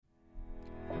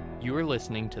You are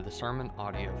listening to the sermon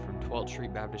audio from 12th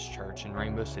Street Baptist Church in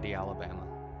Rainbow City, Alabama.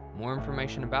 More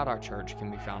information about our church can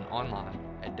be found online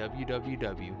at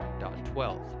www.12th.co.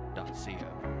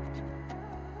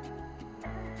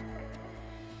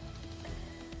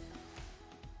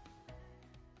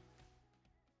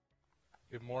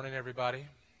 Good morning, everybody.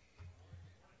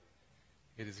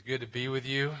 It is good to be with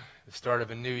you, the start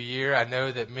of a new year. I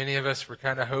know that many of us were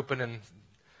kind of hoping in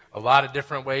a lot of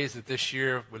different ways that this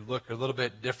year would look a little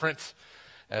bit different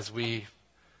as we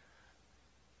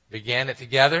began it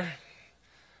together.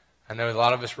 I know a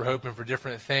lot of us were hoping for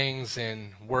different things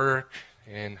in work,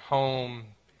 in home,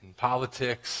 in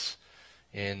politics,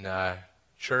 in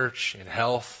church, in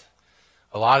health.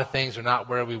 A lot of things are not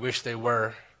where we wish they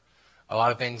were. A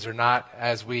lot of things are not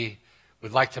as we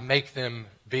would like to make them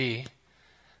be,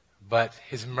 but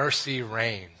His mercy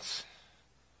reigns.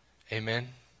 Amen.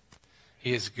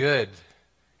 He is good,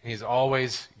 and He's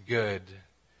always good.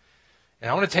 And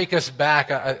I want to take us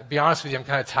back. I'll be honest with you, I'm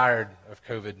kind of tired of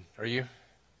COVID. Are you?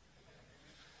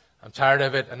 I'm tired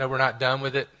of it. I know we're not done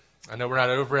with it. I know we're not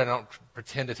over it. I don't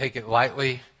pretend to take it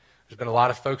lightly. There's been a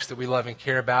lot of folks that we love and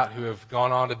care about who have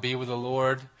gone on to be with the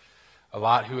Lord, a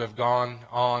lot who have gone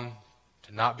on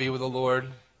to not be with the Lord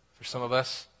for some of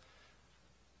us.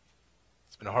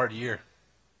 It's been a hard year.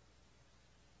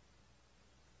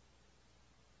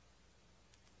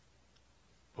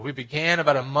 But we began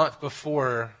about a month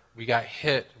before we got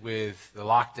hit with the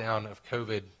lockdown of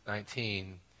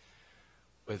COVID-19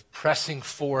 with pressing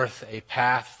forth a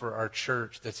path for our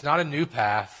church that's not a new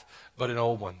path, but an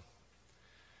old one.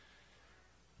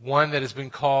 One that has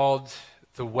been called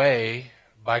the way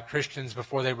by Christians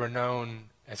before they were known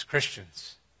as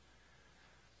Christians.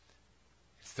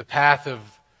 It's the path of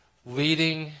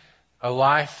leading a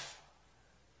life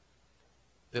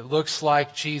that looks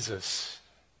like Jesus.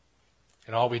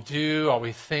 And all we do, all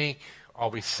we think, all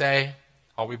we say,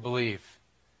 all we believe.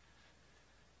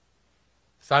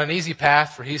 It's not an easy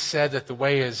path, for He said that the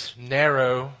way is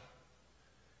narrow.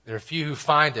 There are few who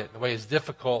find it. The way is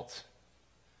difficult,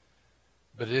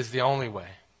 but it is the only way.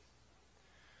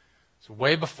 So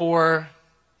way before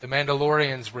the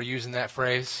Mandalorians were using that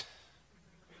phrase,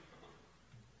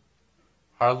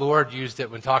 our Lord used it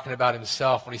when talking about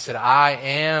Himself, when He said, I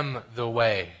am the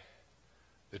way,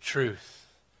 the truth,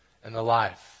 and the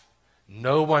life.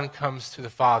 No one comes to the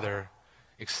Father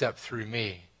except through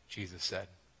me, Jesus said.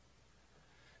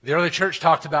 The early church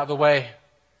talked about the way.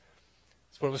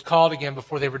 That's what it was called again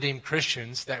before they redeemed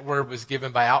Christians. That word was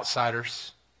given by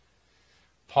outsiders.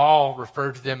 Paul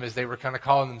referred to them as they were kind of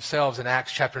calling themselves in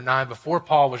Acts chapter 9. Before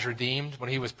Paul was redeemed,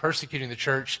 when he was persecuting the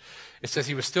church, it says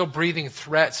he was still breathing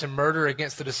threats and murder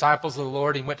against the disciples of the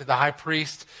Lord. He went to the high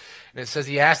priest, and it says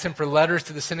he asked him for letters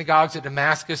to the synagogues at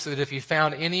Damascus so that if he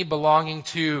found any belonging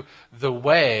to the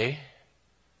way,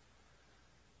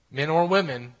 men or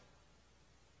women,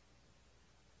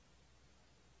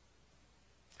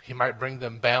 he might bring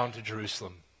them bound to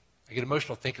Jerusalem. I get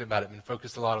emotional thinking about it. I've been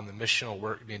focused a lot on the missional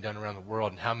work being done around the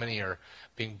world and how many are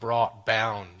being brought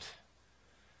bound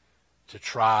to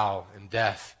trial and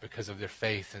death because of their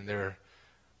faith and their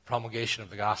promulgation of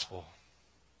the gospel.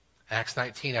 Acts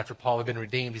 19, after Paul had been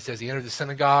redeemed, he says he entered the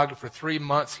synagogue. For 3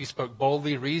 months he spoke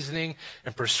boldly, reasoning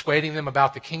and persuading them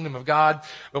about the kingdom of God.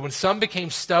 But when some became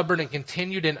stubborn and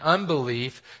continued in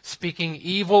unbelief, speaking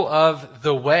evil of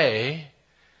the way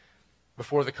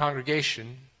before the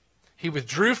congregation, he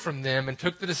withdrew from them and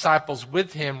took the disciples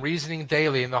with him, reasoning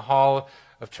daily in the hall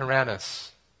of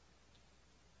Tyrannus.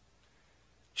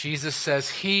 Jesus says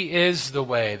He is the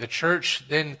way. The church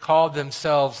then called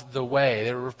themselves the way.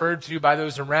 They were referred to by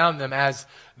those around them as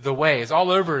the way. It's all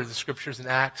over the scriptures in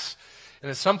Acts. And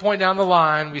at some point down the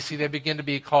line, we see they begin to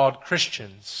be called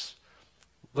Christians,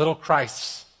 little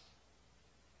Christs.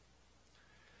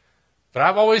 But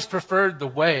I've always preferred the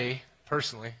way,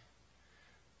 personally,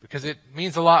 because it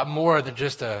means a lot more than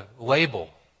just a label.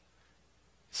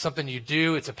 It's something you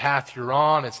do. It's a path you're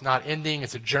on. It's not ending.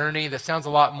 It's a journey. That sounds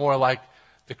a lot more like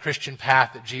the Christian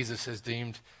path that Jesus has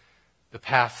deemed the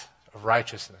path of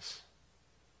righteousness.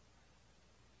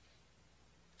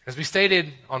 As we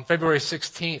stated on February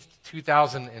 16th,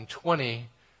 2020,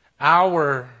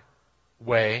 our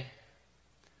way,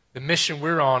 the mission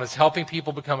we're on, is helping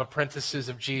people become apprentices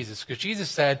of Jesus. Because Jesus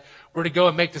said we're to go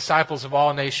and make disciples of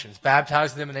all nations,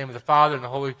 baptize them in the name of the Father and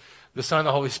the Son and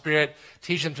the Holy Spirit,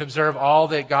 teach them to observe all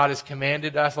that God has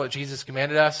commanded us, what Jesus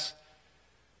commanded us,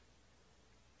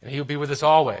 and He will be with us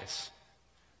always.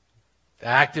 The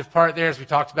active part there, as we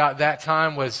talked about at that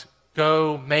time, was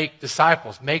go make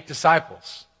disciples. Make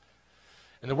disciples.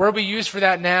 And the word we use for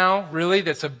that now, really,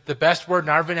 that's the best word in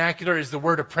our vernacular, is the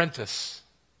word apprentice.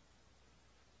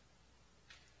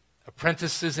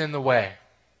 apprentices in the way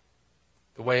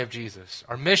of Jesus.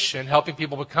 Our mission, helping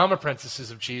people become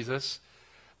apprentices of Jesus.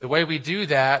 The way we do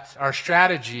that, our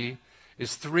strategy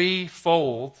is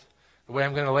threefold, the way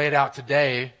I'm going to lay it out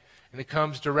today, and it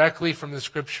comes directly from the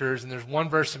Scriptures, and there's one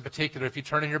verse in particular. If you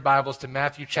turn in your Bibles to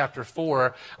Matthew chapter 4,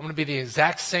 I'm going to be the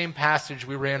exact same passage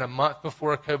we ran a month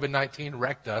before COVID-19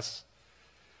 wrecked us,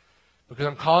 because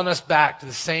I'm calling us back to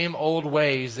the same old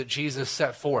ways that Jesus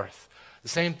set forth. The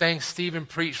same thing Stephen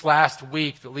preached last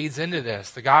week that leads into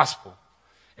this, the gospel,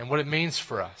 and what it means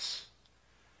for us.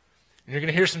 And you're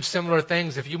going to hear some similar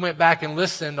things. If you went back and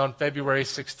listened on February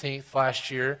 16th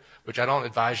last year, which I don't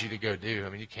advise you to go do. I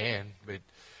mean, you can, but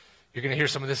you're going to hear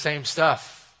some of the same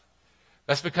stuff.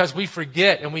 That's because we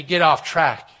forget and we get off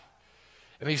track.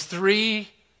 And these three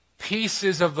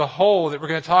pieces of the whole that we're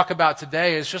going to talk about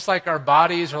today is just like our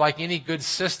bodies or like any good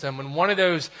system. When one of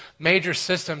those major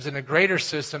systems in a greater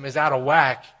system is out of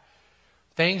whack,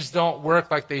 things don't work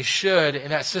like they should,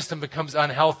 and that system becomes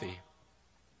unhealthy.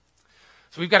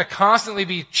 So we've got to constantly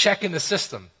be checking the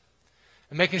system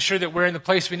and making sure that we're in the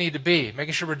place we need to be,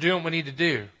 making sure we're doing what we need to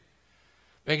do,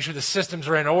 making sure the systems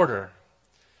are in order.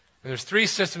 And there's three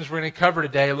systems we're going to cover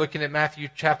today, looking at Matthew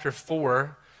chapter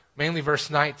 4, mainly verse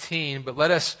 19. But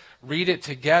let us read it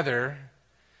together,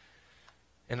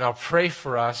 and I'll pray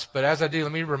for us. But as I do,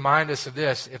 let me remind us of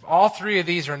this. If all three of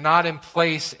these are not in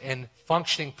place and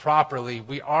functioning properly,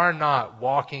 we are not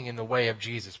walking in the way of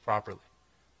Jesus properly.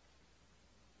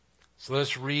 So let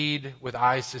us read with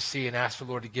eyes to see and ask the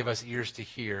Lord to give us ears to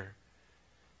hear.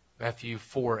 Matthew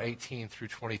 4:18 through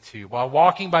 22. While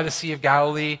walking by the Sea of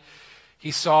Galilee, he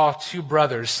saw two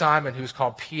brothers, Simon, who was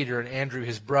called Peter, and Andrew,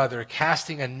 his brother,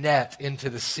 casting a net into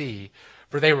the sea,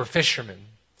 for they were fishermen.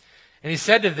 And he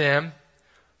said to them,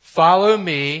 "Follow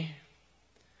me,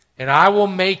 and I will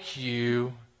make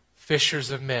you fishers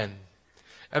of men."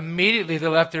 Immediately they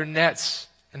left their nets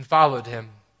and followed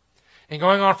him. And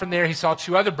going on from there, he saw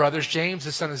two other brothers, James,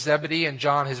 the son of Zebedee, and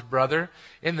John, his brother,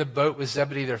 in the boat with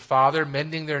Zebedee, their father,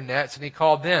 mending their nets, and he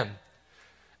called them.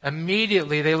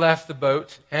 Immediately they left the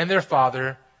boat and their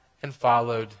father and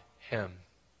followed him.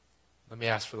 Let me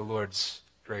ask for the Lord's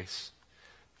grace.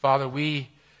 Father, we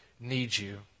need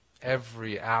you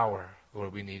every hour.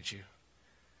 Lord, we need you.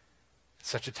 At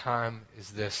such a time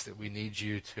as this, that we need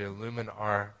you to illumine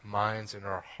our minds and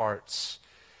our hearts,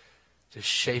 to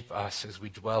shape us as we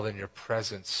dwell in your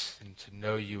presence and to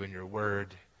know you in your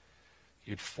word.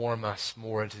 You'd form us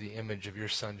more into the image of your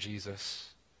Son,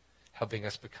 Jesus, helping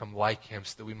us become like him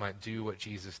so that we might do what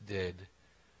Jesus did.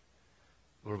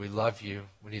 Lord, we love you.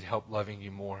 We need help loving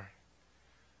you more.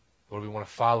 Lord, we want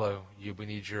to follow you. We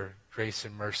need your grace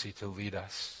and mercy to lead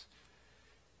us.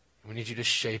 We need you to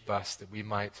shape us that we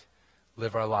might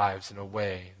live our lives in a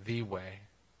way, the way,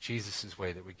 Jesus'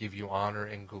 way, that would give you honor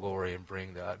and glory and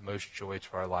bring the utmost joy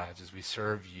to our lives as we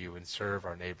serve you and serve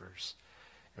our neighbors.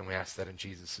 And we ask that in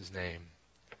Jesus' name.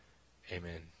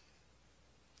 Amen.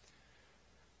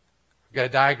 I've got a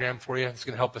diagram for you that's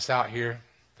going to help us out here.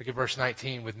 Look at verse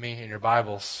 19 with me in your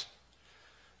Bibles.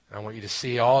 And I want you to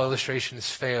see all illustrations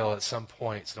fail at some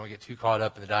point, so don't get too caught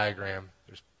up in the diagram.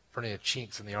 There's plenty of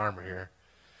chinks in the armor here.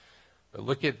 But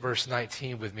look at verse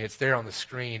 19 with me. It's there on the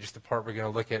screen, just the part we're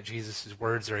going to look at. Jesus'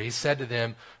 words there. He said to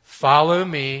them, "Follow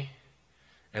me,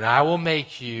 and I will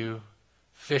make you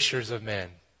fishers of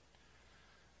men."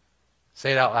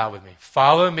 Say it out loud with me.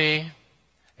 Follow me,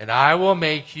 and I will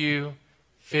make you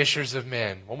fishers of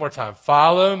men. One more time.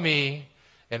 Follow me,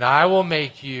 and I will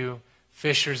make you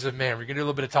fishers of men. We're going to do a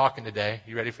little bit of talking today.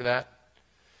 You ready for that?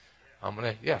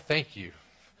 Thank you.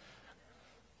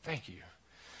 Thank you.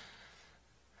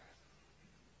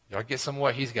 Y'all get some of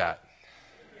what he's got.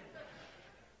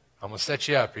 I'm going to set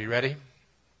you up. Are you ready? Yeah.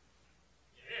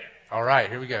 All right,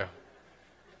 here we go.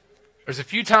 There's a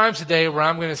few times today where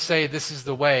I'm going to say, "This is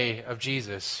the way of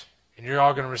Jesus." And you're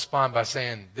all going to respond by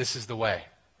saying, "This is the way."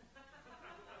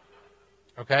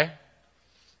 Okay?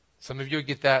 Some of you will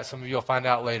get that. Some of you will find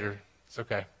out later. It's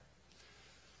okay.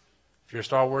 If you're a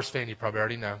Star Wars fan, you probably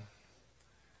already know.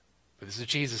 But this is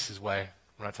Jesus' way.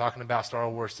 We're not talking about Star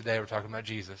Wars today. We're talking about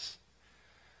Jesus.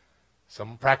 So I'm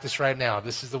going to practice right now.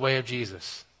 This is the way of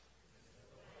Jesus.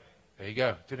 There you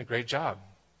go. Doing a great job.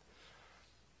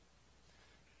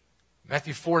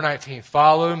 Matthew 4:19.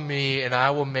 Follow me, and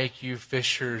I will make you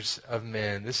fishers of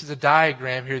men. This is a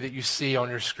diagram here that you see on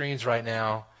your screens right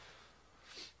now.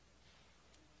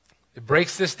 It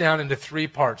breaks this down into three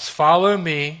parts. Follow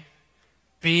me,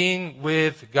 being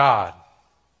with God.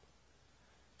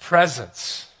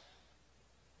 Presence.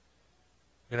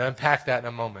 I'm going to unpack that in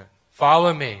a moment.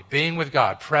 Follow me, being with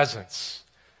God, presence.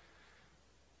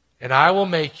 And I will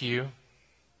make you,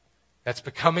 that's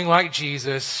becoming like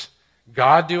Jesus,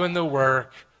 God doing the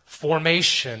work.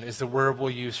 Formation is the word we'll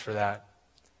use for that.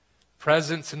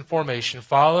 Presence and formation.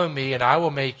 Follow me and I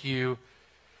will make you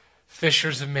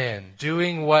fishers of men.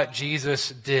 Doing what Jesus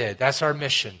did. That's our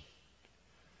mission.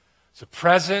 So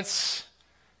presence,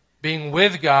 being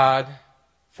with God,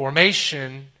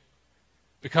 formation,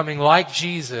 becoming like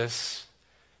Jesus,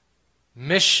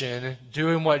 mission,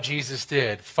 doing what Jesus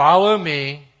did. Follow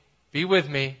me, be with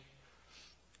me,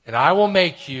 and I will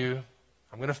make you,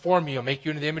 I'm going to form you, I'll make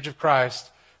you into the image of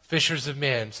Christ, fishers of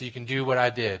men, so you can do what I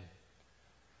did.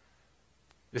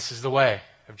 This is the way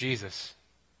of Jesus.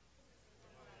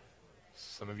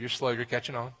 Some of you are slow, you're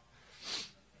catching on.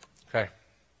 Okay.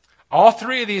 All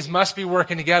three of these must be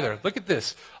working together. Look at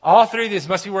this. All three of these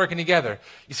must be working together.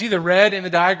 You see the red in the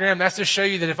diagram? That's to show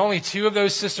you that if only two of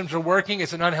those systems are working,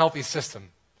 it's an unhealthy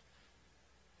system.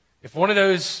 If one of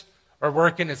those are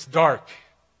working, it's dark.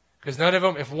 Because none of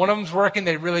them, if one of them's working,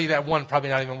 that one probably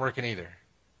not even working either.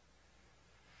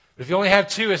 But if you only have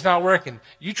two, it's not working.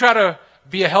 You try to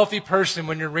be a healthy person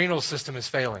when your renal system is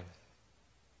failing.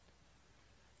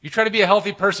 You try to be a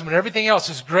healthy person when everything else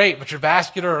is great, but your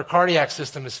vascular or cardiac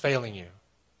system is failing you.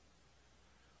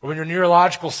 Or when your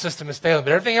neurological system is failing,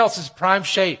 but everything else is prime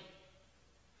shape.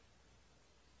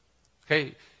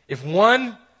 Okay, if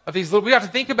one of these, we have to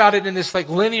think about it in this like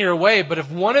linear way, but if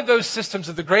one of those systems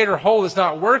of the greater whole is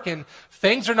not working,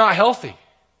 things are not healthy.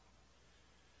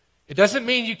 It doesn't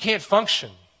mean you can't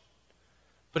function,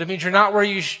 but it means you're not where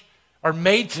you are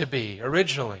made to be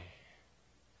originally.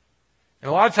 And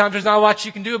a lot of times there's not a lot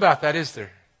you can do about that, is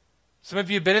there? Some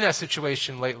of you have been in that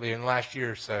situation lately in the last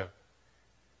year or so.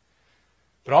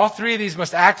 But all three of these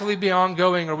must actively be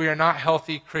ongoing or we are not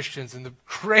healthy Christians. And the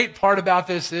great part about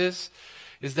this is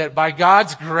that by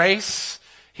God's grace,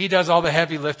 He does all the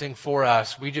heavy lifting for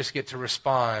us. We just get to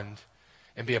respond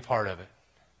and be a part of it.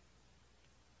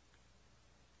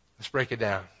 Let's break it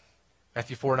down.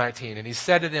 Matthew 4:19. And He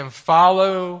said to them,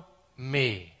 follow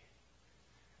me.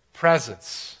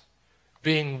 Presence.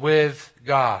 Being with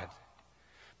God.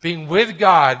 Being with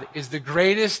God is the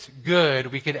greatest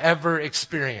good we could ever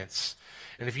experience.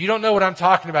 And if you don't know what I'm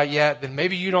talking about yet, then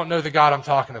maybe you don't know the God I'm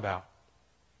talking about.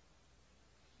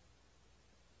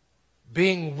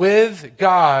 Being with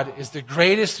God is the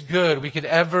greatest good we could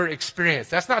ever experience.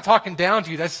 That's not talking down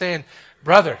to you. That's saying,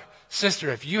 brother, sister,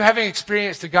 if you haven't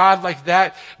experienced a God like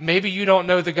that, maybe you don't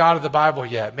know the God of the Bible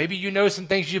yet. Maybe you know some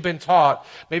things you've been taught.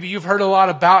 Maybe you've heard a lot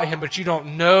about Him, but you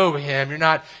don't know Him. You're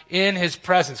not in His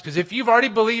presence. Because if you've already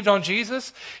believed on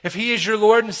Jesus, if He is your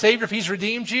Lord and Savior, if He's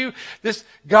redeemed you, this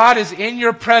God is in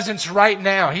your presence right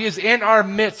now. He is in our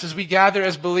midst as we gather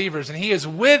as believers, and He is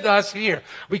with us here.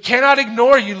 We cannot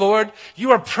ignore you, Lord.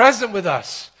 You are present with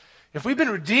us. If we've been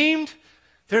redeemed,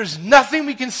 there's nothing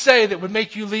we can say that would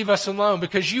make you leave us alone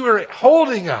because you are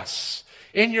holding us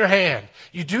in your hand.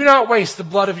 You do not waste the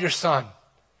blood of your Son.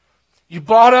 You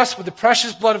bought us with the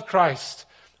precious blood of Christ.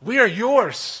 We are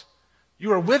yours.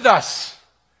 You are with us.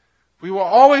 We will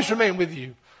always remain with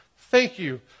you. Thank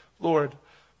you, Lord.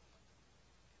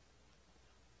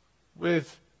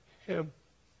 With Him.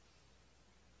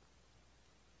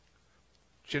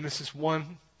 Genesis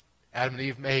 1, Adam and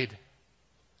Eve made.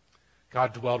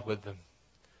 God dwelled with them.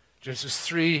 Genesis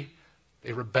 3,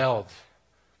 they rebelled.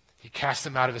 He cast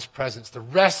them out of His presence. The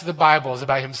rest of the Bible is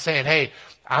about Him saying, hey,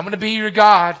 I'm going to be your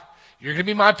God. You're going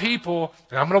to be my people,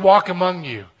 and I'm going to walk among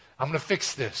you. I'm going to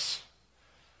fix this.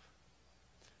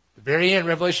 At the very end,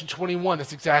 Revelation 21,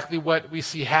 that's exactly what we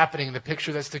see happening in the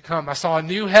picture that's to come. I saw a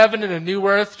new heaven and a new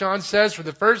earth, John says, for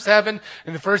the first heaven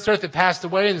and the first earth had passed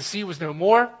away, and the sea was no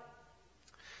more.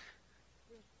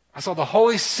 I saw the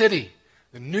holy city,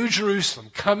 the new Jerusalem,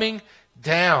 coming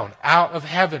down out of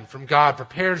heaven from God,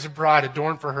 prepared as a bride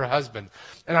adorned for her husband.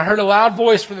 And I heard a loud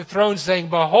voice from the throne saying,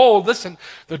 behold, listen,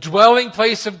 the dwelling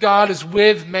place of God is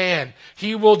with man.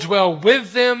 He will dwell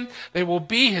with them. They will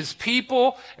be His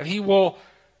people, and He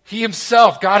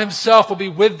Himself, God Himself, will be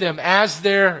with them as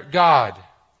their God.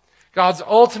 God's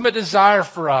ultimate desire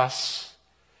for us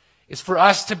is for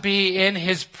us to be in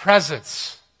His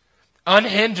presence,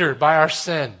 unhindered by our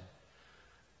sin,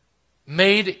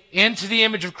 made into the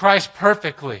image of Christ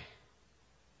perfectly.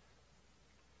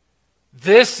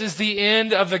 This is the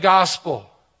end of the gospel.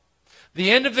 The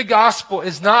end of the gospel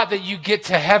is not that you get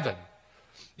to heaven.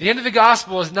 The end of the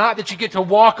gospel is not that you get to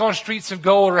walk on streets of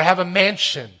gold or have a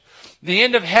mansion. The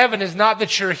end of heaven is not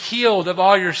that you're healed of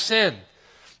all your sin.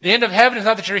 The end of heaven is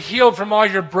not that you're healed from all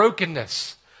your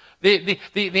brokenness. The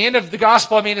end of the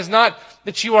gospel, is not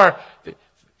that you are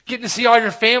getting to see all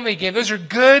your family again. Those are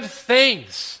good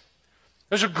things.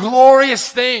 Those are glorious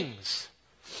things.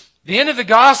 The end of the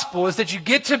gospel is that you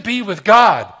get to be with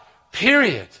God,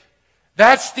 period.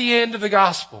 That's the end of the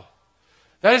gospel.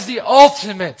 That is the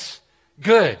ultimate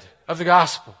good of the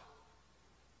gospel.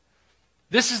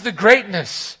 This is the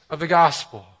greatness of the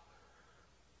gospel.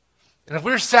 And if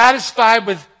we're satisfied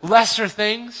with lesser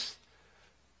things,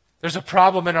 there's a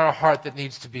problem in our heart that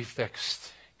needs to be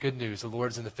fixed. Good news, the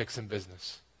Lord's in the fixing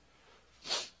business.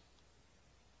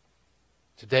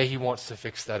 Today He wants to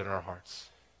fix that in our hearts.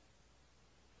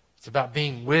 It's about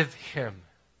being with Him.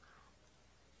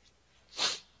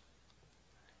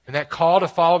 And that call to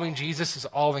following Jesus is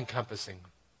all-encompassing.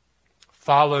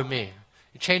 Follow me.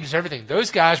 It changes everything.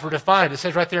 Those guys were defined. It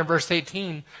says right there in verse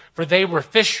 18, for they were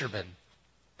fishermen.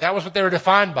 That was what they were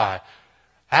defined by.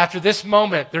 After this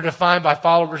moment, they're defined by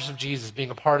followers of Jesus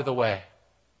being a part of the way.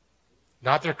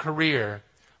 Not their career,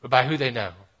 but by who they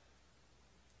know.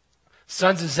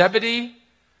 Sons of Zebedee,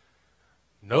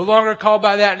 no longer called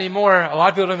by that anymore. A lot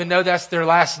of people don't even know that's their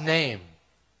last name.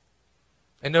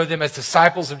 They know them as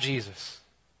disciples of Jesus.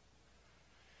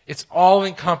 It's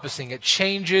all-encompassing. It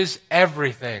changes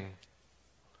everything.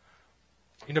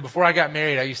 You know, before I got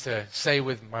married, I used to say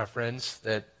with my friends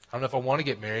that I don't know if I want to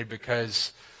get married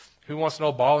because who wants an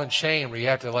old ball and chain where you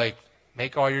have to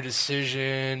make all your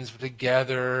decisions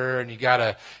together and you got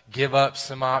to give up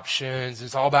some options.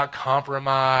 It's all about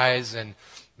compromise and,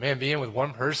 man, being with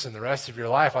one person the rest of your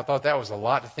life, I thought that was a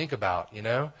lot to think about, you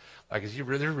know? Like, is there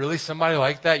really somebody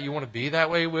like that you want to be that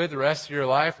way with the rest of your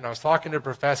life? And I was talking to a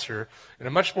professor in a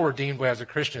much more redeemed way as a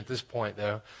Christian at this point,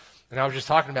 though. And I was just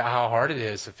talking about how hard it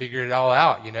is to figure it all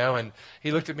out, you know. And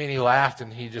he looked at me and he laughed,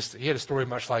 and he had a story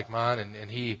much like mine.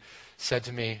 And he said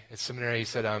to me at seminary, he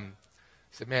said,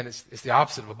 man, it's the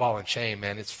opposite of a ball and chain,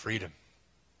 man. It's freedom.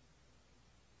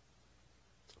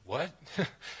 I said, what?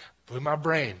 Blew my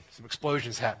brain. Some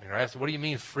explosions happening, right? I said, what do you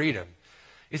mean freedom?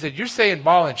 He said, you're saying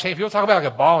ball and chain. People talk about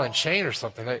like a ball and chain or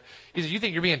something. He said, you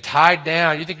think you're being tied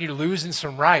down. You think you're losing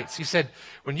some rights. He said,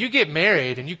 when you get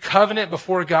married and you covenant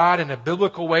before God in a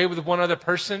biblical way with one other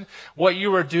person, what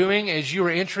you are doing is you are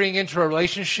entering into a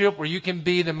relationship where you can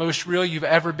be the most real you've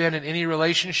ever been in any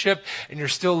relationship, and you're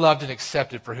still loved and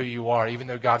accepted for who you are, even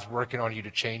though God's working on you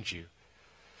to change you.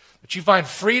 But you find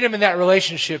freedom in that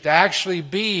relationship to actually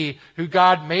be who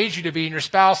God made you to be, and your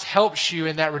spouse helps you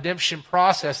in that redemption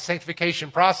process,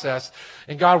 sanctification process,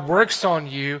 and God works on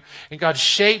you, and God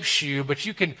shapes you, but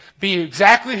you can be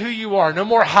exactly who you are. No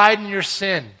more hiding your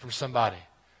sin from somebody.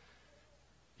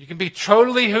 You can be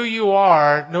totally who you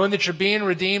are, knowing that you're being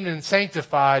redeemed and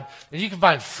sanctified, and you can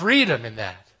find freedom in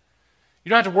that. You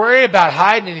don't have to worry about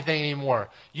hiding anything anymore.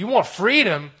 You want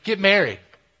freedom, get married.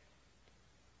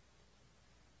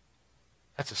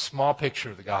 That's a small picture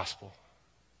of the gospel.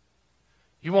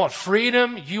 You want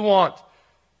freedom. You want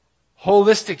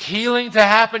holistic healing to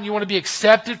happen. You want to be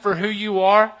accepted for who you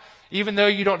are, even though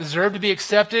you don't deserve to be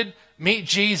accepted. Meet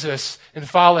Jesus and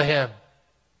follow Him.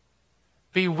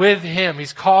 Be with Him.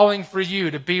 He's calling for you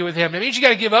to be with Him. It means you got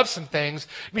to give up some things.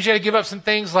 It means you got to give up some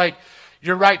things like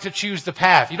your right to choose the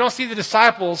path. You don't see the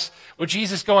disciples with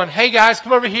Jesus going, hey guys,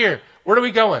 come over here. Where are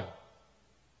we going?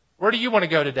 Where do you want to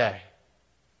go today?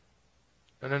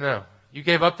 No. You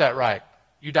gave up that right.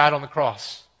 You died on the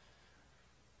cross.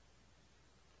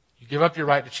 You give up your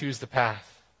right to choose the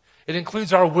path. It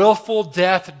includes our willful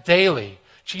death daily.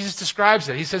 Jesus describes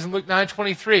it. He says in Luke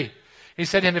 9:23, He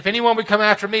said to him, if anyone would come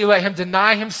after me, let him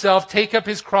deny himself, take up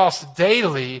his cross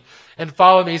daily, and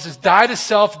follow me. He says, die to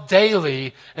self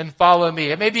daily and follow me.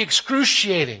 It may be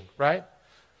excruciating, right?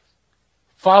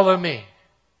 Follow me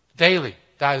daily.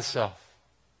 Die to self.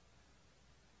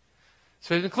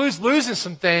 So it includes losing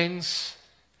some things,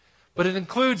 but it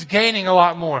includes gaining a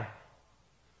lot more.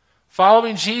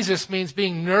 Following Jesus means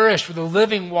being nourished with the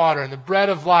living water and the bread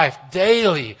of life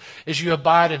daily as you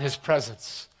abide in His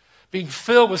presence. Being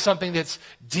filled with something that's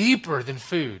deeper than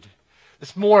food,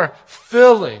 that's more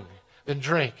filling than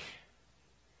drink.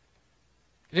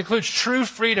 It includes true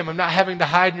freedom of not having to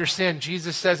hide in your sin.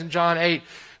 Jesus says in John 8,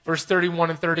 verse 31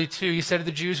 and 32, He said to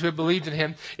the Jews who had believed in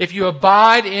Him, if you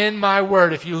abide in my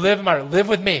word, if you live in my word, live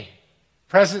with me,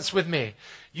 presence with me,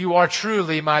 you are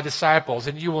truly my disciples,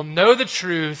 and you will know the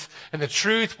truth, and the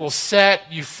truth will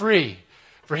set you free.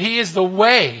 For He is the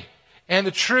way and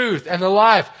the truth and the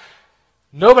life.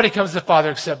 Nobody comes to the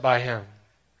Father except by Him.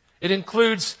 It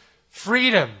includes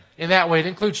freedom in that way. It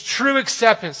includes true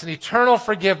acceptance and eternal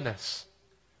forgiveness.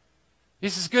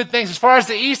 This is good things. As far as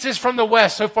the east is from the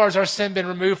west, so far has our sin been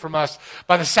removed from us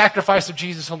by the sacrifice of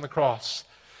Jesus on the cross.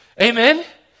 Amen?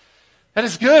 That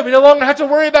is good. We no longer have to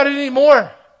worry about it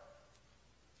anymore.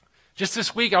 Just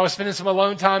this week, I was spending some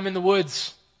alone time in the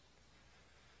woods.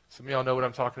 Some of y'all know what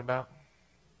I'm talking about.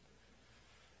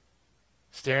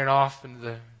 Staring off into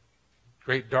the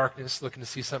great darkness, looking to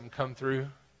see something come through.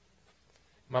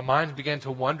 My mind began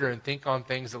to wonder and think on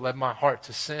things that led my heart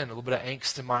to sin, a little bit of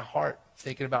angst in my heart,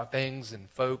 thinking about things and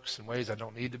folks and ways I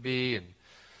don't need to be. And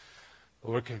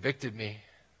the Lord convicted me.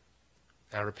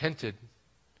 I repented.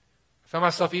 I found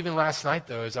myself even last night,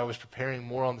 though, as I was preparing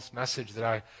more on this message, that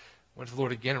I went to the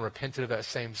Lord again and repented of that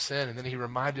same sin. And then he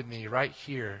reminded me right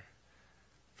here,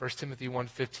 1 Timothy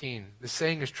 1:15, the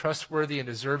saying is trustworthy and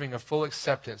deserving of full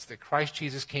acceptance, that Christ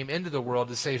Jesus came into the world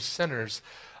to save sinners,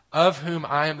 of whom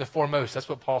I am the foremost. That's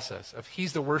what Paul says.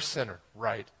 He's the worst sinner,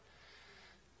 right?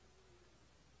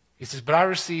 He says, but I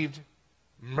received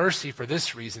mercy for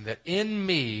this reason, that in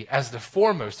me, as the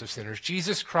foremost of sinners,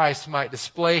 Jesus Christ might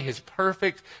display his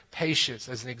perfect patience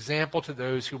as an example to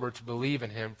those who were to believe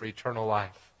in him for eternal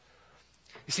life.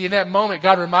 You see, in that moment,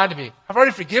 God reminded me, I've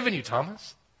already forgiven you,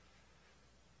 Thomas.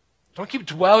 Don't keep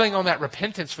dwelling on that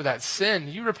repentance for that sin.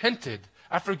 You repented.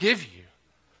 I forgive you.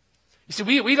 You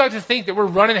see, we like to think that we're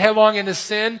running headlong into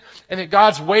sin and that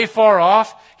God's way far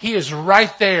off. He is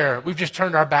right there. We've just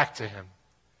turned our back to him.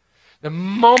 The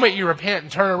moment you repent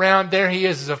and turn around, there he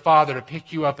is as a father to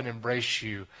pick you up and embrace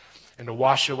you and to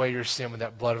wash away your sin with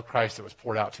that blood of Christ that was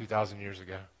poured out 2,000 years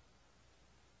ago.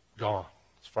 Gone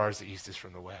as far as the east is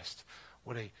from the west.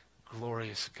 What a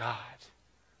glorious God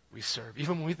we serve.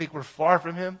 Even when we think we're far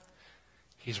from him,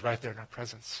 he's right there in our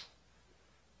presence.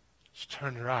 Just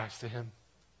turn your eyes to him.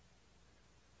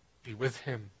 Be with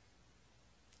him.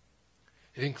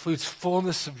 It includes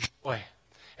fullness of joy.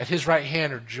 At his right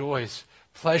hand are joys,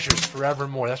 pleasures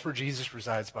forevermore. That's where Jesus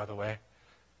resides, by the way.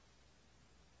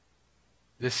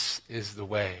 This is the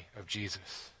way of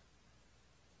Jesus.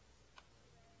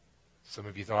 Some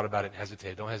of you thought about it and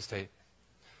hesitated. Don't hesitate.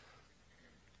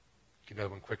 You can know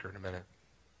one quicker in a minute.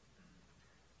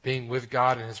 Being with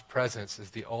God in his presence is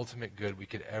the ultimate good we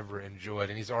could ever enjoy.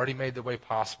 And he's already made the way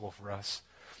possible for us.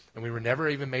 And we were never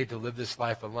even made to live this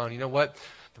life alone. You know what?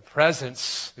 The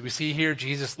presence that we see here,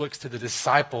 Jesus looks to the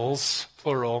disciples,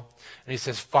 plural, and he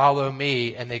says, follow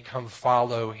me, and they come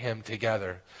follow him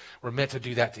together. We're meant to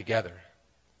do that together,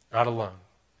 not alone.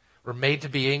 We're made to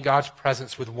be in God's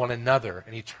presence with one another,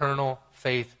 an eternal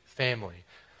faith family.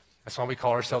 That's why we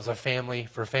call ourselves a family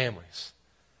for families.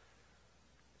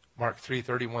 Mark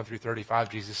 3:31-35,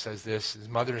 Jesus says this. His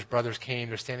mother and his brothers came.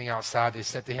 They're standing outside. They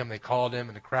said to him, they called him,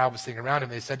 and the crowd was sitting around him.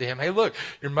 They said to him, hey, look,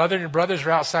 your mother and your brothers are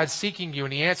outside seeking you.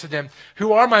 And he answered them,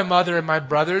 who are my mother and my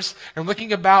brothers? And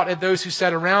looking about at those who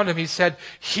sat around him, he said,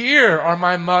 here are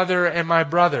my mother and my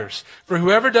brothers. For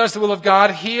whoever does the will of God,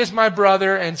 he is my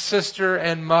brother and sister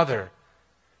and mother.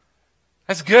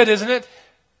 That's good, isn't it?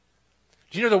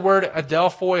 Do you know the word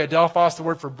adelphos, the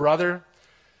word for brother,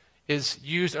 is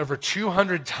used over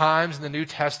 200 times in the New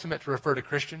Testament to refer to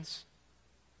Christians?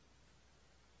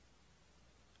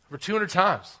 Over 200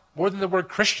 times. More than the word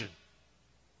Christian.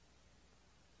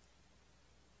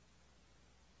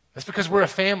 That's because we're a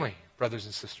family, brothers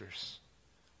and sisters,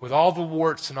 with all the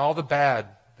warts and all the bad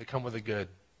that come with the good.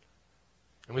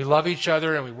 And we love each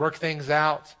other and we work things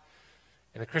out.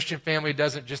 And a Christian family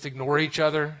doesn't just ignore each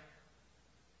other.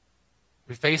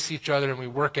 We face each other and we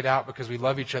work it out because we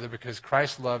love each other, because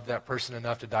Christ loved that person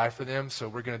enough to die for them, so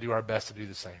we're going to do our best to do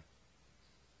the same.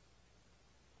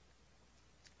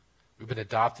 We've been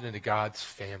adopted into God's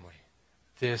family.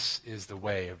 This is the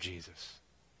way of Jesus.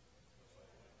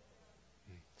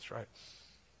 That's right.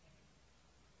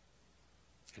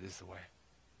 It is the way.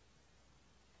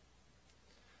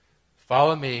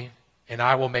 Follow me and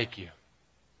I will make you.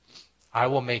 I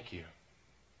will make you.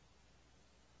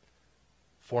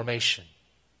 Formation.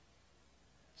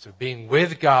 So being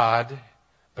with God,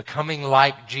 becoming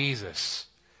like Jesus.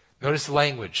 Notice the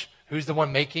language. Who's the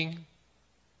one making?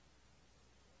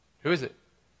 Who is it?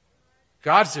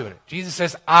 God's doing it. Jesus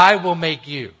says, I will make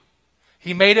you.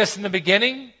 He made us in the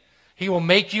beginning. He will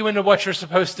make you into what you're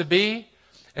supposed to be.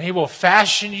 And he will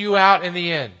fashion you out in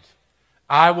the end.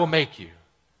 I will make you.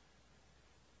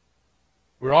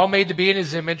 We're all made to be in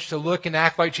his image, to look and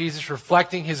act like Jesus,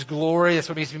 reflecting his glory. That's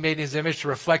what it means to be made in his image, to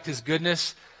reflect his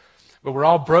goodness. But we're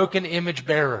all broken image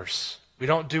bearers. We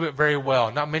don't do it very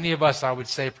well. Not many of us, I would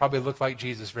say, probably look like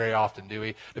Jesus very often, do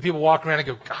we? Do people walk around and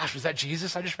go, gosh, was that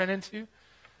Jesus I just ran into?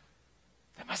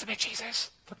 That must have been Jesus.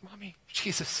 Look, Mommy,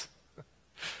 Jesus.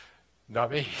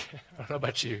 Not me. I don't know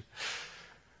about you.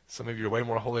 Some of you are way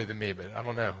more holy than me, but I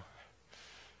don't know.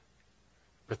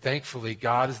 But thankfully,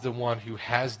 God is the one who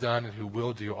has done and who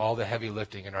will do all the heavy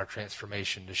lifting in our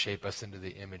transformation to shape us into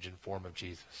the image and form of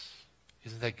Jesus.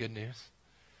 Isn't that good news?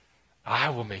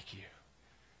 I will make you.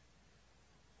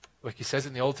 Like he says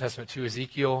in the Old Testament too,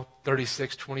 Ezekiel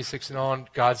 36, 26 and on,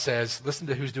 God says, listen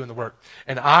to who's doing the work.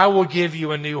 And I will give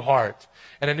you a new heart,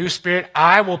 and a new spirit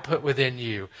I will put within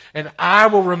you. And I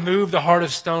will remove the heart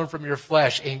of stone from your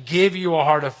flesh and give you a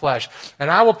heart of flesh. And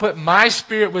I will put my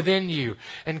spirit within you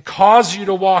and cause you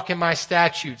to walk in my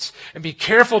statutes and be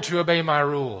careful to obey my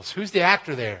rules. Who's the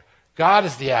actor there? God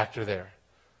is the actor there.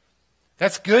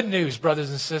 That's good news,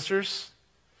 brothers and sisters.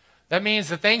 That means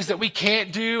the things that we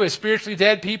can't do as spiritually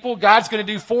dead people, God's going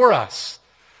to do for us.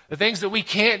 The things that we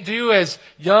can't do as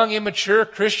young, immature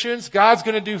Christians, God's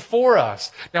going to do for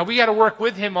us. Now, we got to work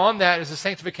with him on that as a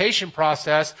sanctification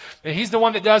process. And he's the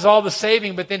one that does all the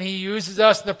saving, but then he uses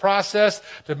us in the process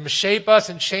to shape us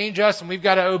and change us, and we've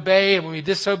got to obey. And when we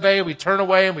disobey, we turn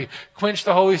away and we quench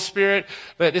the Holy Spirit.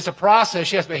 But it's a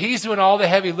process, yes, but he's doing all the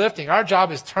heavy lifting. Our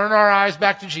job is turn our eyes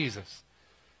back to Jesus.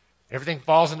 Everything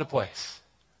falls into place.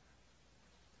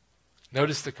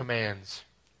 Notice the commands.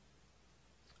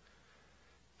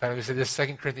 Finally, we say this,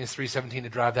 2 Corinthians 3:17 to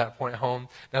drive that point home.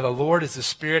 Now the Lord is the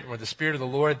Spirit, and where the Spirit of the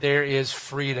Lord, there is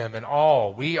freedom. And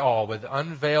we all, with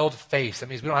unveiled face. That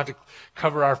means we don't have to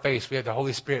cover our face. We have the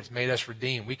Holy Spirit that's made us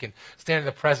redeemed. We can stand in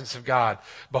the presence of God,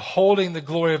 beholding the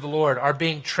glory of the Lord, are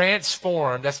being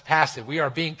transformed. That's passive. We are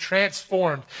being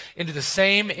transformed into the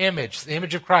same image, the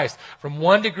image of Christ, from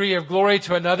one degree of glory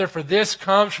to another, for this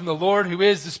comes from the Lord who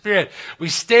is the Spirit. We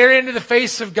stare into the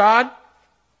face of God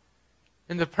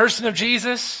in the person of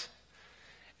Jesus,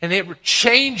 and it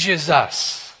changes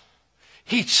us.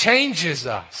 He changes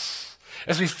us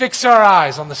as we fix our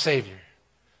eyes on the Savior.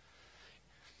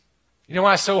 You know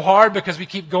why it's so hard? Because we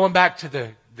keep going back to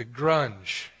the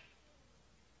grunge,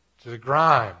 to the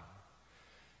grime.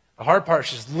 The hard part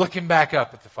is just looking back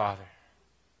up at the Father.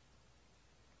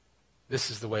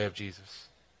 This is the way of Jesus.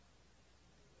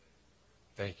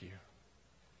 Thank you.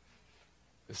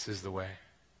 This is the way.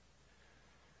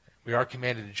 We are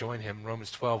commanded to join him.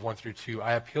 Romans 12, 1 through 2.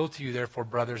 I appeal to you, therefore,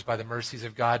 brothers, by the mercies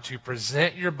of God, to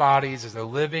present your bodies as a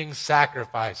living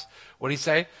sacrifice. What did he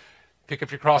say? Pick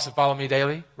up your cross and follow me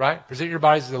daily, right? Present your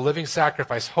bodies as a living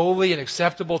sacrifice, holy and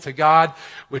acceptable to God,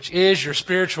 which is your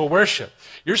spiritual worship.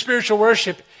 Your spiritual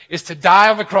worship is to die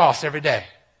on the cross every day.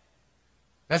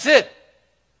 That's it.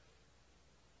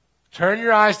 Turn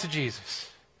your eyes to Jesus.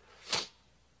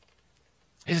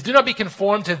 He says, do not be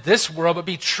conformed to this world, but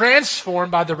be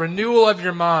transformed by the renewal of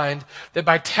your mind, that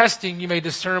by testing you may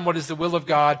discern what is the will of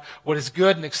God, what is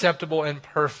good and acceptable and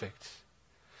perfect.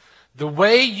 The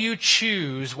way you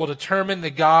choose will determine the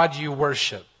God you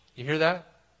worship. You hear that?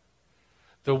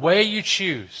 The way you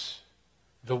choose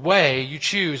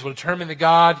will determine the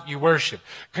God you worship.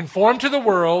 Conform to the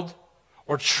world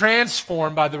or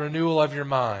transform by the renewal of your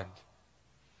mind.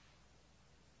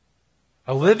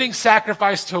 A living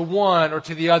sacrifice to one or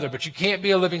to the other, but you can't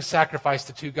be a living sacrifice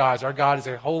to two gods. Our God is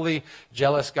a holy,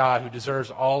 jealous God who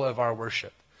deserves all of our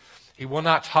worship. He will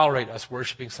not tolerate us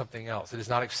worshiping something else. It is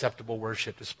not acceptable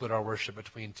worship to split our worship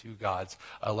between two gods,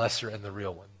 a lesser and the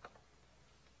real one.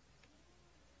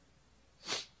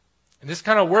 And this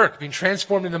kind of work, being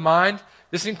transformed in the mind,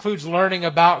 this includes learning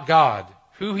about God,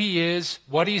 who he is,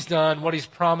 what he's done, what he's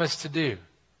promised to do.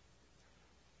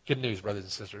 Good news, brothers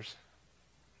and sisters.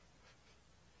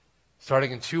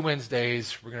 Starting in 2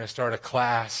 Wednesdays, we're going to start a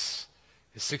class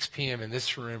at 6 p.m. in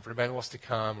this room for anybody who wants to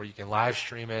come, where you can live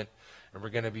stream it. And we're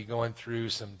going to be going through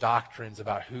some doctrines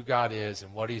about who God is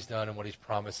and what he's done and what he's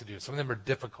promised to do. Some of them are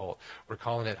difficult. We're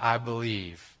calling it, I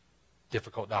believe,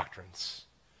 difficult doctrines.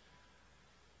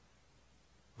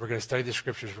 We're going to study the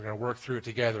scriptures. We're going to work through it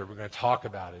together. We're going to talk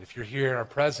about it. If you're here in our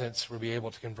presence, we'll be able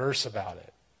to converse about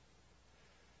it.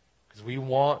 Because we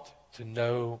want to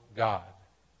know God.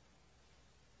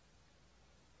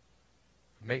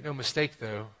 Make no mistake,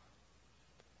 though.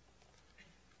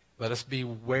 Let us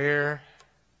beware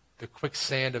the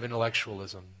quicksand of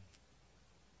intellectualism.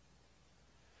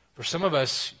 For some of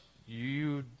us,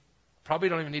 you probably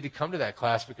don't even need to come to that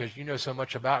class because you know so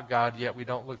much about God, yet we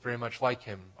don't look very much like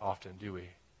him often, do we?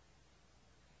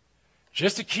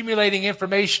 Just accumulating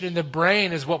information in the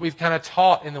brain is what we've kind of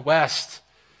taught in the West.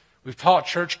 We've taught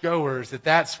churchgoers that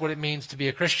that's what it means to be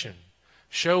a Christian.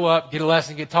 Show up, get a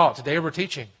lesson, get taught. Today we're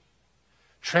teaching.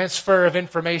 Transfer of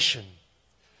information.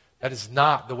 That is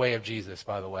not the way of Jesus,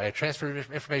 by the way. A transfer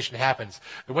of information happens.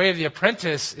 The way of the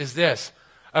apprentice is this.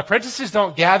 Apprentices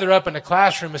don't gather up in a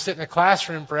classroom and sit in a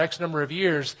classroom for X number of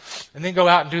years and then go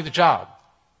out and do the job.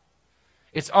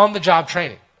 It's on-the-job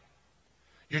training.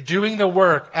 You're doing the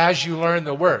work as you learn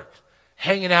the work,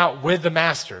 hanging out with the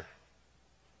master.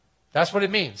 That's what it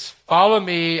means. Follow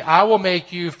me, I will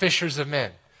make you fishers of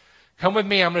men. Come with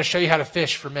me, I'm going to show you how to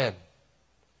fish for men.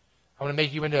 I'm going to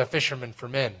make you into a fisherman for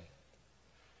men.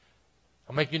 I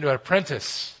I'll make you into an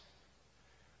apprentice.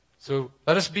 So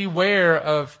let us beware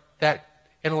of that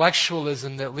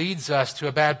intellectualism that leads us to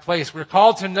a bad place. We're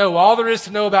called to know all there is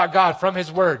to know about God from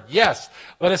His Word. Yes,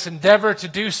 let us endeavor to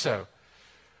do so.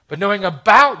 But knowing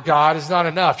about God is not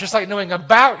enough. Just like knowing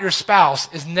about your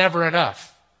spouse is never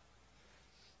enough.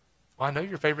 Well, I know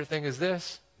your favorite thing is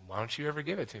this. Why don't you ever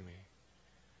give it to me?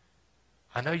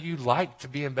 I know you like to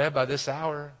be in bed by this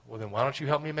hour. Well, then why don't you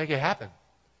help me make it happen?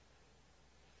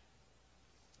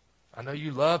 I know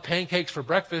you love pancakes for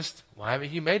breakfast. Why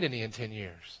haven't you made any in 10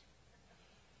 years?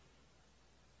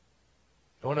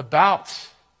 Knowing about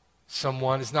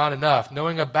someone is not enough.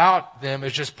 Knowing about them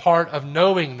is just part of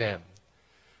knowing them.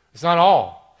 It's not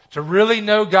all. To really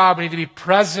know God, we need to be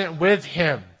present with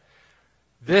Him.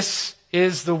 This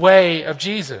is the way of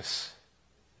Jesus.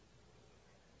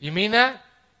 You mean that?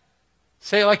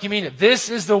 Say it like you mean it. This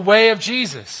is the way of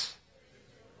Jesus.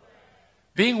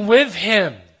 Being with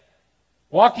Him.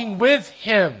 Walking with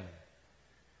Him.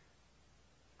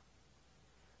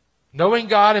 Knowing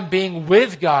God and being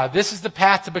with God. This is the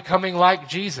path to becoming like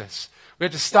Jesus. We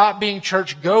have to stop being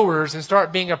church goers and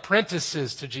start being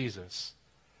apprentices to Jesus.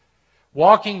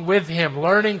 Walking with Him,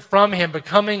 learning from Him,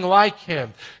 becoming like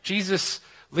Him. Jesus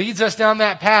leads us down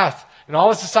that path, and all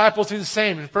His disciples do the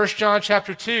same. In 1 John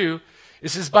chapter 2, it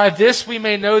says, by this we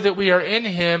may know that we are in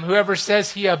Him. Whoever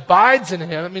says he abides in Him,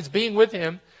 that means being with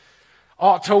Him,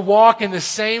 ought to walk in the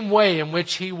same way in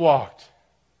which He walked.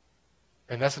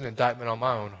 And that's an indictment on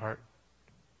my own heart.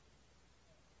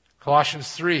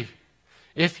 Colossians 3.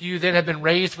 If you then have been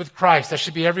raised with Christ, that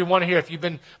should be everyone here. If you've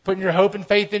been putting your hope and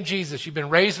faith in Jesus, you've been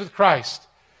raised with Christ.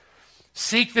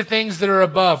 Seek the things that are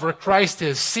above, where Christ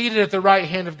is, seated at the right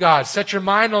hand of God. Set your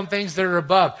mind on things that are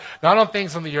above, not on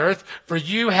things on the earth. For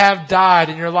you have died,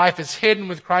 and your life is hidden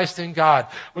with Christ in God.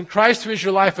 When Christ, who is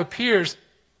your life, appears,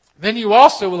 then you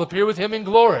also will appear with Him in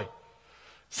glory.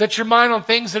 Set your mind on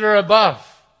things that are above.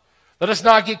 Let us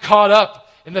not get caught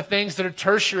up in the things that are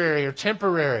tertiary or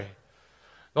temporary.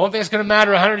 The only thing that's going to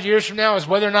matter 100 years from now is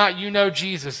whether or not you know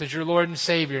Jesus as your Lord and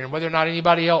Savior, and whether or not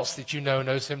anybody else that you know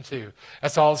knows Him too.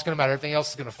 That's all that's going to matter. Everything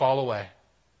else is going to fall away.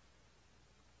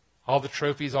 All the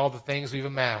trophies, all the things we've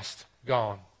amassed,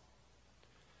 gone.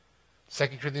 2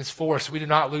 Corinthians 4, so we do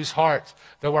not lose heart.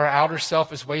 Though our outer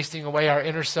self is wasting away, our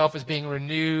inner self is being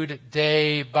renewed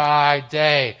day by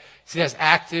day. See, that's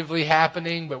actively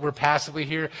happening, but we're passively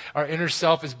here. Our inner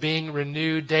self is being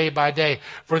renewed day by day.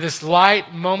 For this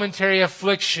light, momentary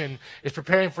affliction is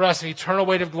preparing for us an eternal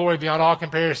weight of glory beyond all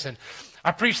comparison.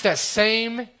 I preached that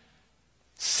same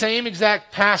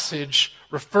exact passage,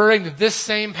 referring to this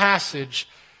same passage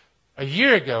a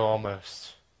year ago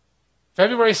almost.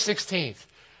 February 16th.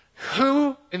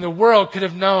 Who in the world could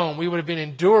have known we would have been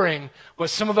enduring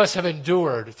what some of us have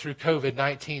endured through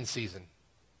COVID-19 season?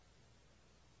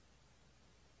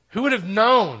 Who would have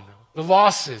known the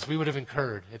losses we would have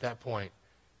incurred at that point?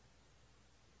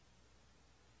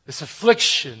 This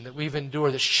affliction that we've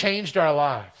endured that's changed our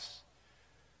lives.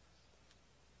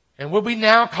 And would we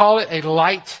now call it a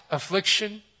light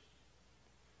affliction?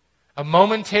 A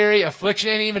momentary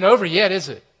affliction? It ain't even over yet, is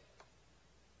it?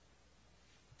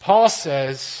 Paul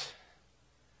says,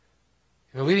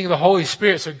 in the leading of the Holy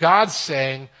Spirit, so God's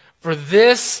saying, for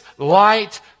this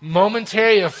light,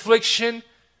 momentary affliction,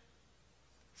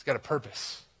 it's got a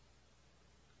purpose.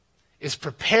 It's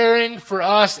preparing for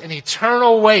us an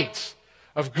eternal weight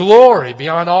of glory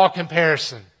beyond all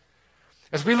comparison.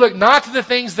 As we look not to the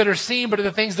things that are seen, but to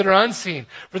the things that are unseen.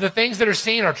 For the things that are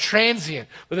seen are transient,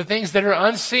 but the things that are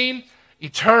unseen,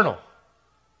 eternal.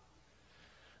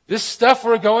 This stuff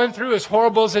we're going through, as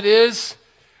horrible as it is,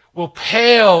 will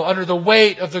pale under the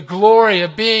weight of the glory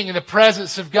of being in the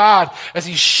presence of God as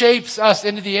He shapes us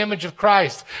into the image of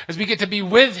Christ, as we get to be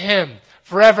with Him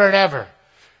forever and ever.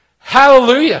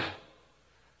 Hallelujah!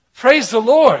 Praise the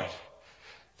Lord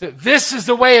that this is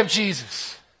the way of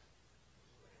Jesus.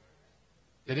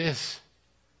 It is.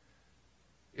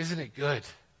 Isn't it good?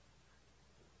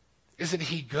 Isn't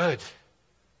He good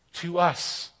to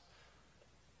us?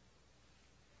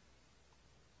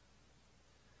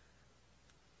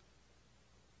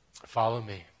 Follow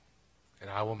me, and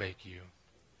I will make you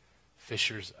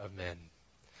fishers of men.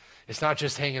 It's not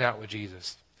just hanging out with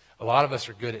Jesus. A lot of us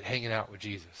are good at hanging out with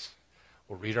Jesus.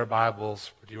 We'll read our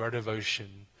Bibles, we'll do our devotion,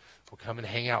 we'll come and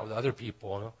hang out with other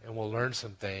people, and we'll learn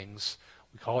some things.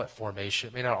 We call it formation.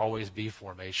 It may not always be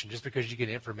formation. Just because you get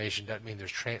information doesn't mean there's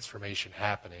transformation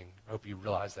happening. I hope you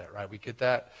realize that, right? We get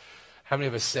that? How many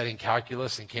of us studying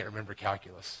calculus and can't remember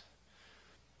calculus?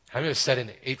 How many of us studying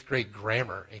 8th grade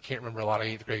grammar and can't remember a lot of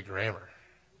 8th grade grammar?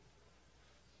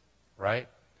 Right?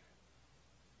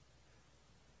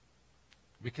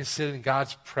 We can sit in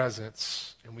God's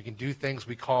presence and we can do things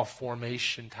we call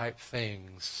formation type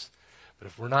things. But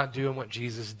if we're not doing what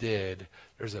Jesus did,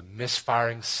 there's a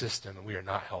misfiring system and we are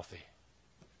not healthy.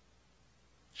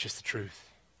 It's just the truth.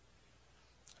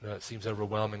 I know it seems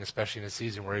overwhelming, especially in a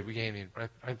season where we can't even, we're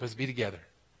not supposed to be together.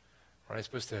 We're not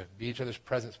supposed to be each other's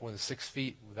presence more than 6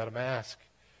 feet without a mask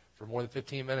for more than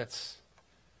 15 minutes.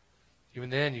 Even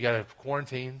then, you got to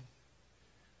quarantine.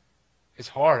 It's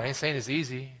hard. I ain't saying it's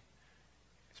easy.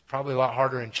 It's probably a lot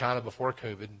harder in China before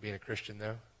COVID, being a Christian,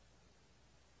 though,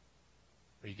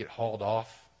 where you get hauled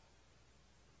off.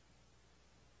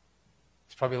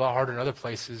 It's probably a lot harder in other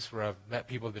places where I've met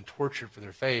people who have been tortured for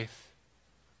their faith.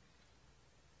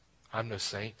 I'm no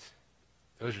saint.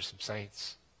 Those are some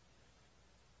saints.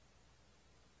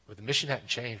 But the mission hadn't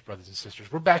changed, brothers and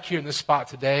sisters. We're back here in this spot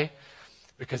today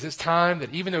because it's time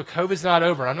that even though COVID's not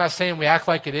over, I'm not saying we act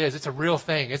like it is. It's a real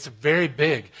thing. It's very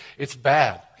big. It's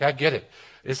bad. Okay, I get it.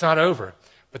 It's not over.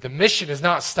 But the mission has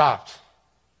not stopped.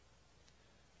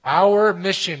 Our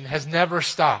mission has never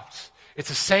stopped. It's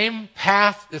the same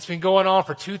path that's been going on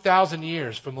for 2,000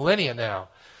 years, for millennia now.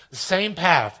 The same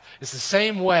path. It's the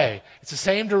same way. It's the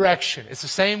same direction. It's the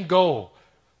same goal.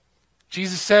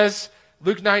 Jesus says,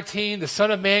 Luke 19, the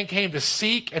Son of Man came to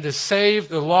seek and to save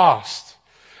the lost.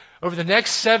 Over the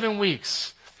next 7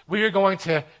 weeks, we are going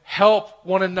to help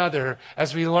one another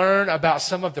as we learn about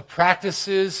some of the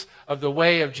practices of the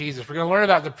way of Jesus. We're going to learn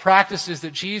about the practices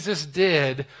that Jesus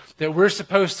did that we're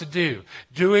supposed to do.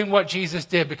 Doing what Jesus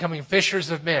did, becoming fishers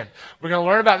of men. We're going to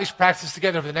learn about these practices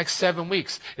together over the next 7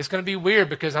 weeks. It's going to be weird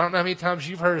because I don't know how many times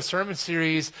you've heard a sermon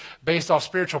series based off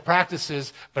spiritual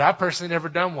practices, but I've personally never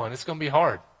done one. It's going to be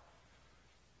hard.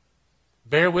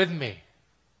 Bear with me.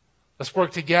 Let's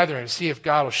work together and see if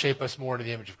God will shape us more into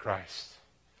the image of Christ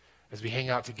as we hang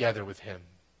out together with him.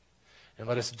 And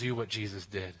let us do what Jesus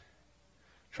did.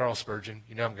 Charles Spurgeon,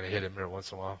 you know I'm going to hit him every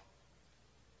once in a while.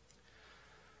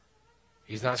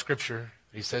 He's not scripture.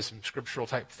 He says some scriptural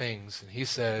type things. And he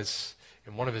says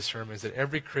in one of his sermons that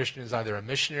every Christian is either a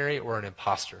missionary or an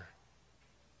imposter.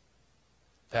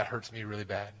 That hurts me really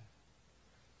bad.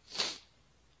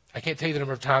 I can't tell you the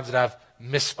number of times that I've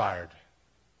misfired.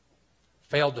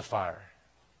 Failed to fire.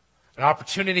 An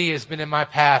opportunity has been in my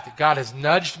path that God has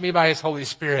nudged me by his Holy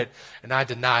Spirit, and I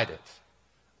denied it.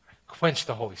 I quenched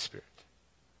the Holy Spirit.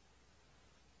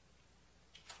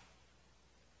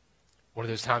 One of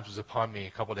those times was upon me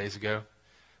a couple days ago.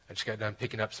 I just got done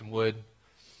picking up some wood.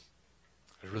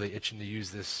 I was really itching to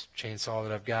use this chainsaw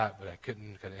that I've got, but I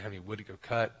didn't have any wood to go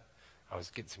cut. I was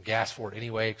getting some gas for it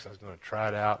anyway because I was going to try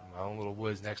it out in my own little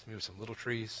woods next to me with some little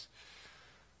trees.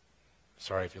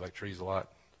 Sorry if you like trees a lot.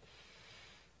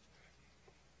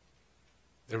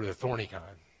 They were the thorny kind,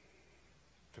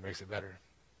 if it makes it better.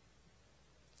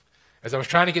 As I was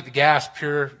trying to get the gas,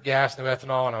 pure gas, no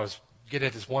ethanol, and I was getting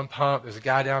at this one pump, there's a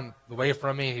guy down the way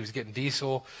from me, and he was getting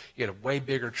diesel. He had a way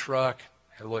bigger truck,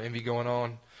 had a little envy going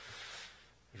on.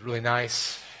 It was really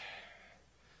nice.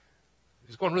 He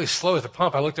was going really slow at the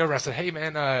pump. I looked over and I said, hey,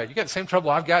 man, you got the same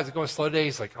trouble I've got? Is it going slow today?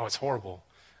 He's like, oh, it's horrible.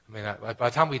 I mean, by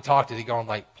the time we talked, it had gone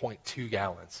like 0.2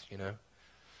 gallons, you know.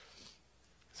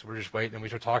 So we're just waiting, and we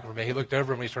started talking for a minute. He looked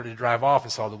over and we started to drive off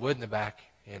and saw the wood in the back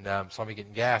and saw me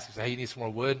getting gas. He said, hey, you need some more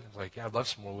wood? I was like, yeah, I'd love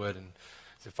some more wood. And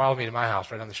he said, follow me to my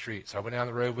house right down the street. So I went down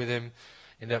the road with him,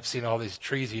 ended up seeing all these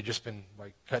trees. He had just been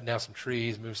like cutting down some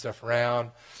trees, moving stuff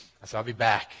around. I said, I'll be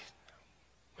back.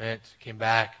 Went, came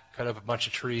back, cut up a bunch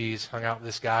of trees, hung out with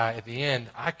this guy. At the end,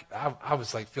 I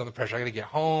was like feeling the pressure. I got to get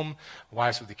home. My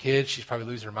wife's with the kids. She's probably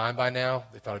losing her mind by now.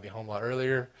 They thought I'd be home a lot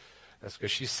earlier. That's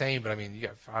because she's sane, but I mean, you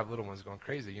got 5 little ones going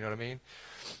crazy. You know what I mean?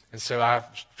 And so I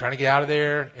was trying to get out of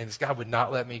there, and this guy would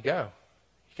not let me go.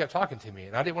 He kept talking to me,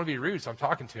 and I didn't want to be rude, so I'm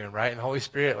talking to him, right? And the Holy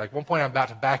Spirit, like one point I'm about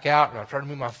to back out, and I'm trying to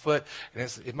move my foot, and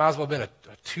it might as well have been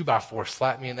a 2x4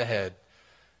 slapped me in the head.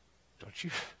 Don't you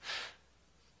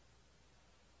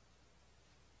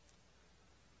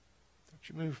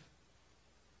move.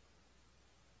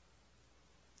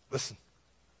 Listen.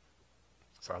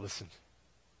 So I listened.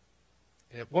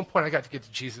 And at one point I got to get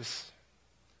to Jesus,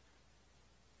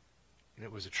 and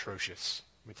it was atrocious.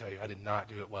 Let me tell you, I did not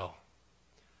do it well.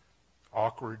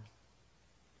 Awkward,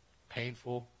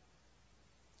 painful.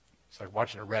 It's like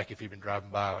watching a wreck if you've been driving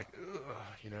by, like, ugh,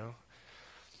 you know.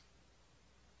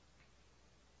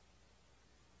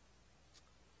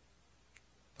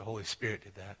 The Holy Spirit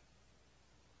did that.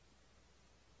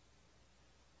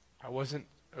 I wasn't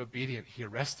obedient. He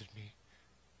arrested me.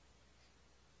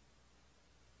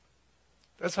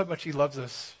 That's how much he loves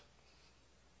us.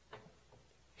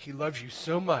 He loves you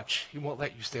so much, he won't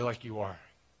let you stay like you are.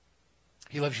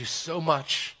 He loves you so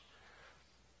much.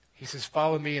 He says,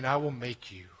 follow me and I will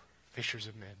make you fishers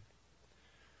of men.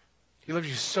 He loves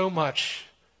you so much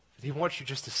that he wants you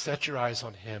just to set your eyes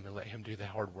on him and let him do the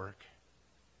hard work.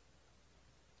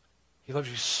 He loves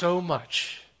you so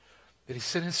much that he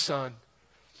sent his son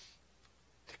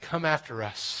to come after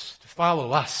us, to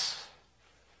follow us,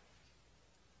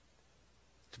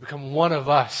 to become one of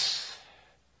us,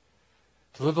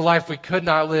 to live the life we could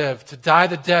not live, to die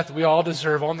the death we all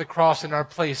deserve on the cross in our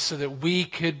place so that we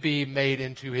could be made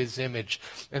into his image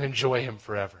and enjoy him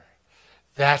forever.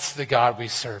 That's the God we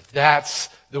serve. That's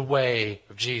the way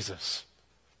of Jesus.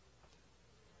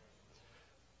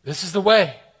 This is the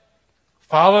way.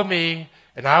 Follow me,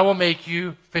 and I will make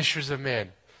you fishers of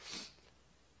men.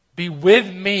 Be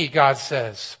with me, God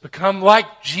says. Become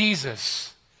like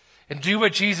Jesus and do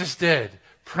what Jesus did.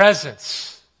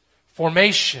 Presence,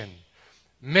 formation,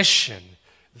 mission.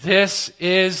 This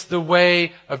is the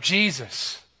way of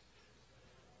Jesus.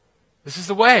 This is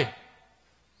the way.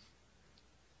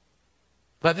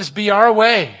 Let this be our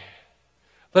way.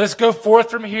 Let us go forth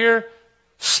from here,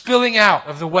 spilling out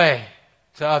of the way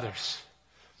to others.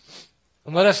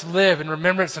 And let us live in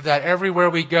remembrance of that everywhere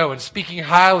we go, and speaking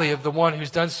highly of the one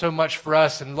who's done so much for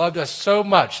us and loved us so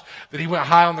much that he went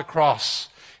high on the cross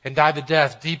and died the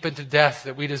death, deep into death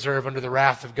that we deserve under the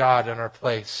wrath of God in our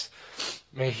place.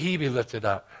 May he be lifted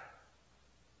up.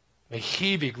 May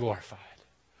he be glorified.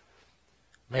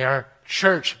 May our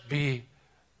church be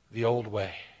the old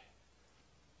way.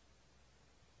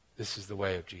 This is the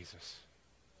way of Jesus.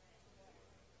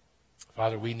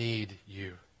 Father, we need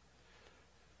you.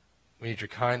 We need your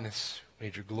kindness. We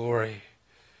need your glory.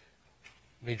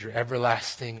 We need your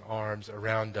everlasting arms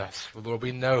around us. But Lord,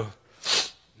 we know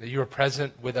that you are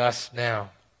present with us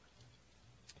now.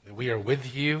 That we are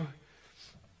with you,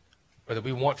 whether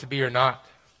we want to be or not.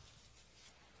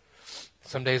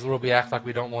 Some days, Lord, we act like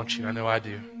we don't want you. I know I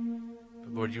do.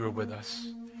 But Lord, you are with us.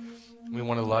 We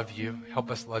want to love you.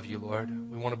 Help us love you, Lord.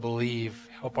 We want to believe.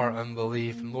 Help our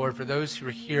unbelief. And Lord, for those who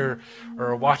are here or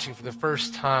are watching for the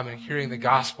first time and hearing the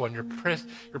gospel, and you're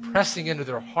pressing into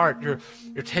their heart, you're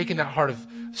taking that heart of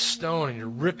stone and you're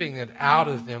ripping it out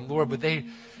of them, Lord, would they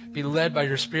be led by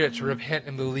your Spirit to repent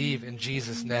and believe in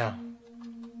Jesus now?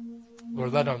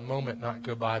 Lord, let a moment not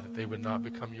go by that they would not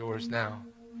become yours now.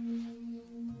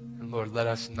 And Lord, let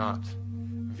us not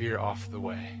veer off the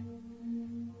way.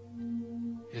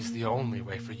 It is the only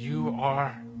way, for you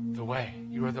are the way.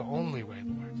 You are the only way,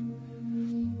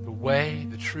 Lord. The way,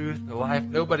 the truth, the life.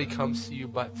 Nobody comes to you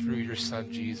but through your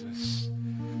Son, Jesus.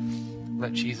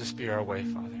 Let Jesus be our way,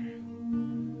 Father.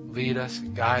 Lead us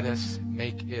and guide us.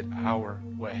 Make it our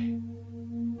way.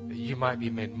 That you might be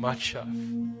made much of.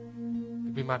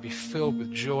 That we might be filled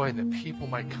with joy, and that people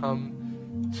might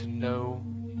come to know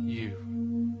you.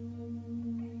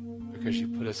 Because you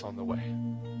put us on the way.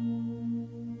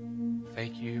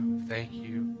 Thank you, thank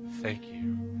you, thank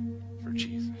you for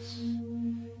Jesus.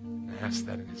 And I ask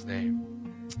that in his name.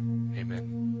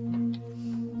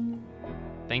 Amen.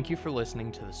 Thank you for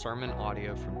listening to the sermon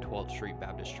audio from 12th Street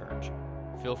Baptist Church.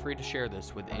 Feel free to share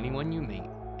this with anyone you meet,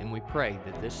 and we pray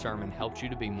that this sermon helps you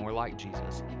to be more like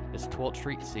Jesus as 12th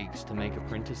Street seeks to make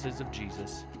apprentices of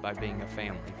Jesus by being a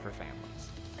family for families.